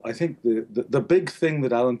I think the big thing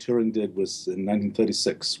that Alan Turing did was in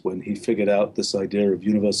 1936 when he figured out this idea of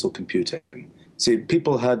universal computing. See,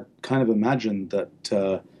 people had kind of imagined that,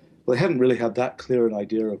 well, they hadn't really had that clear an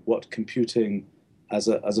idea of what computing as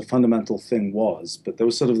a fundamental thing was, but there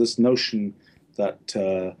was sort of this notion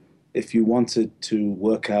that if you wanted to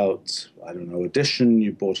work out, I don't know, addition,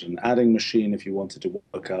 you bought an adding machine. If you wanted to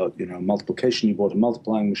work out, multiplication, you bought a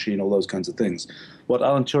multiplying machine, all those kinds of things. What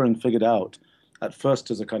Alan Turing figured out at first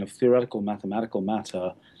as a kind of theoretical mathematical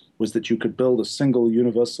matter was that you could build a single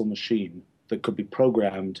universal machine that could be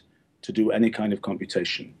programmed to do any kind of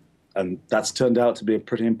computation. And that's turned out to be a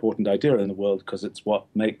pretty important idea in the world because it's what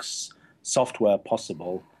makes software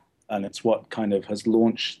possible, and it's what kind of has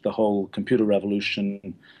launched the whole computer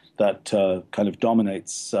revolution that kind of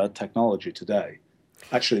dominates technology today.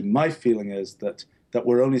 Actually, my feeling is that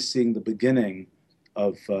we're only seeing the beginning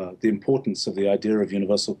of the importance of the idea of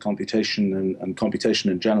universal computation and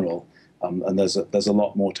computation in general, and there's a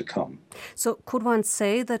lot more to come. So could one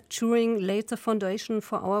say that Turing laid the foundation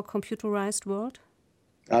for our computerized world?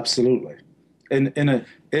 Absolutely. In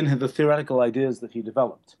the theoretical ideas that he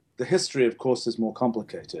developed. The history, of course, is more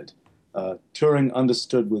complicated. Turing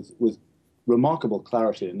understood with remarkable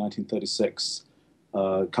clarity in 1936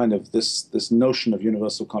 kind of this notion of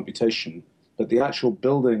universal computation, that the actual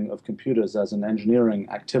building of computers as an engineering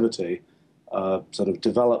activity sort of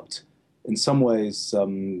developed in some ways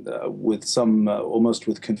with some almost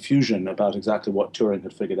with confusion about exactly what Turing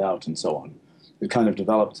had figured out and so on. It kind of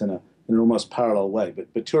developed in an almost parallel way.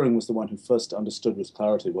 But Turing was the one who first understood with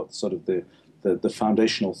clarity what sort of the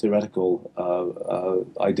foundational theoretical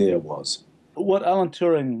idea was. What Alan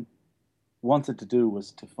Turing wanted to do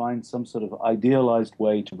was to find some sort of idealized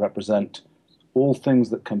way to represent all things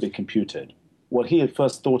that can be computed. What he had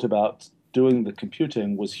first thought about doing the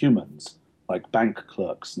computing was humans, like bank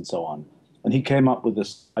clerks and so on. And he came up with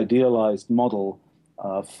this idealized model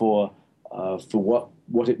for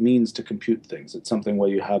what it means to compute things. It's something where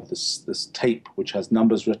you have this tape which has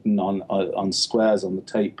numbers written on squares on the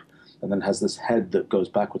tape, and then has this head that goes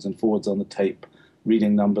backwards and forwards on the tape,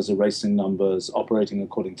 reading numbers, erasing numbers, operating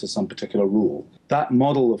according to some particular rule. That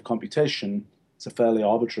model of computation, it's a fairly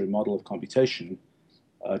arbitrary model of computation.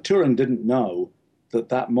 Turing didn't know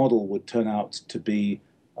that model would turn out to be,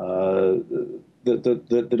 that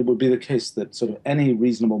it would be the case that sort of any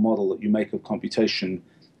reasonable model that you make of computation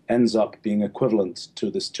ends up being equivalent to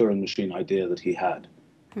this Turing machine idea that he had.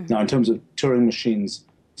 Mm-hmm. Now, in terms of Turing machines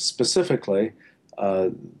specifically,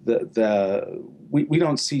 we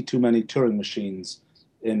don't see too many Turing machines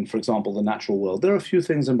in, for example, the natural world. There are a few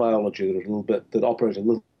things in biology that operate a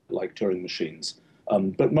little bit like Turing machines,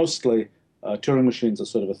 but mostly Turing machines are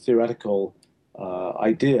sort of a theoretical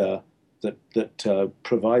idea that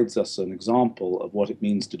provides us an example of what it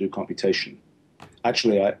means to do computation.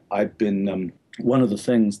 Actually, I've been one of the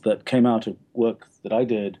things that came out of work that I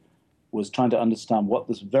did was trying to understand what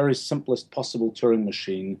this very simplest possible Turing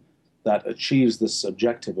machine that achieves this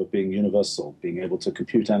objective of being universal, being able to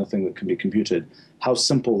compute anything that can be computed, how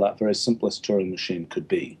simple that very simplest Turing machine could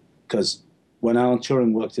be. Because when Alan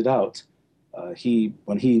Turing worked it out,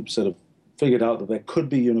 when he sort of figured out that there could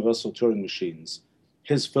be universal Turing machines,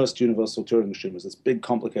 his first universal Turing machine was this big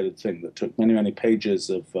complicated thing that took many, many pages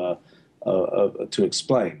to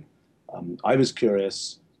explain. I was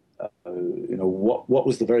curious, what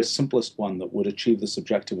was the very simplest one that would achieve this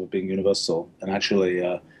objective of being universal? And actually,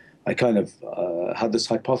 I kind of had this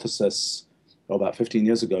hypothesis about 15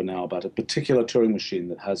 years ago now about a particular Turing machine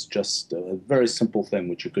that has just a very simple thing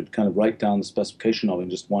which you could kind of write down the specification of in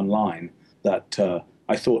just one line that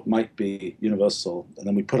I thought might be universal. And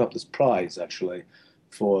then we put up this prize, actually,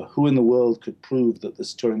 for who in the world could prove that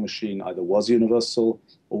this Turing machine either was universal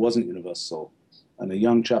or wasn't universal. And a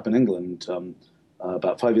young chap in England,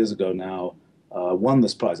 about 5 years ago now, won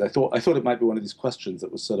this prize. I thought it might be one of these questions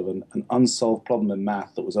that was sort of an unsolved problem in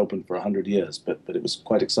math that was open for 100 years, but it was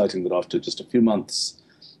quite exciting that after just a few months,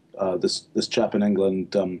 this chap in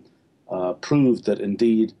England proved that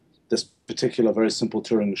indeed this particular very simple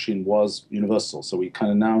Turing machine was universal. So we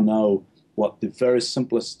kind of now know what the very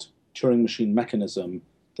simplest Turing machine mechanism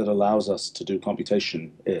that allows us to do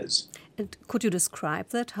computation is. And could you describe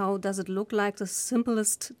that? How does it look like, the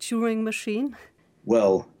simplest Turing machine?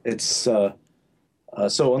 Well, it's so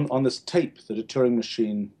on this tape that a Turing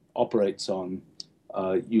machine operates on,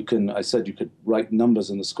 you could write numbers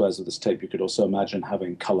in the squares of this tape. You could also imagine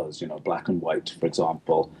having colors, black and white, for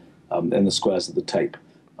example, in the squares of the tape.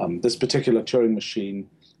 This particular Turing machine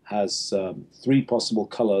has three possible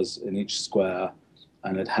colors in each square,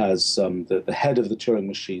 and it has the head of the Turing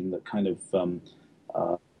machine that kind of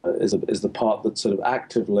is the part that sort of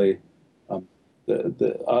actively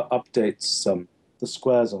updates the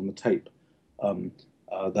squares on the tape, um,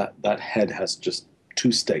 that head has just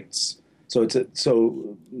two states. So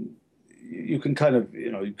you can kind of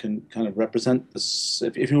you can kind of represent this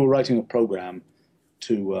if you were writing a program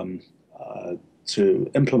to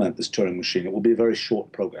implement this Turing machine. It will be a very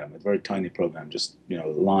short program, a very tiny program, just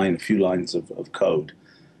a few lines of code.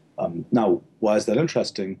 Now, why is that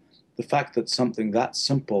interesting? The fact that something that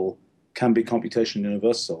simple can be computation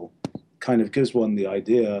universal kind of gives one the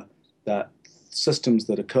idea that systems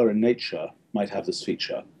that occur in nature might have this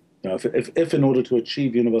feature. If in order to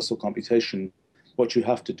achieve universal computation, what you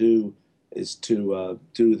have to do is to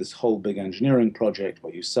do this whole big engineering project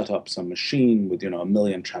where you set up some machine with a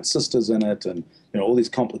million transistors in it and all these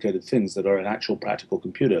complicated things that are in actual practical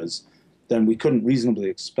computers, then we couldn't reasonably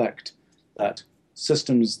expect that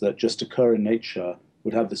systems that just occur in nature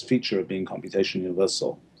would have this feature of being computation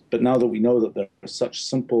universal. But now that we know that there are such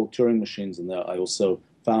simple Turing machines in there, I also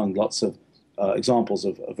found lots of examples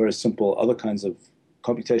of very simple other kinds of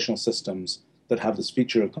computational systems that have this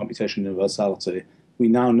feature of computation universality. We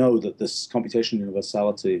now know that this computation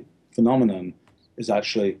universality phenomenon is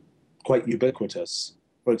actually quite ubiquitous,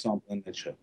 for example, in nature.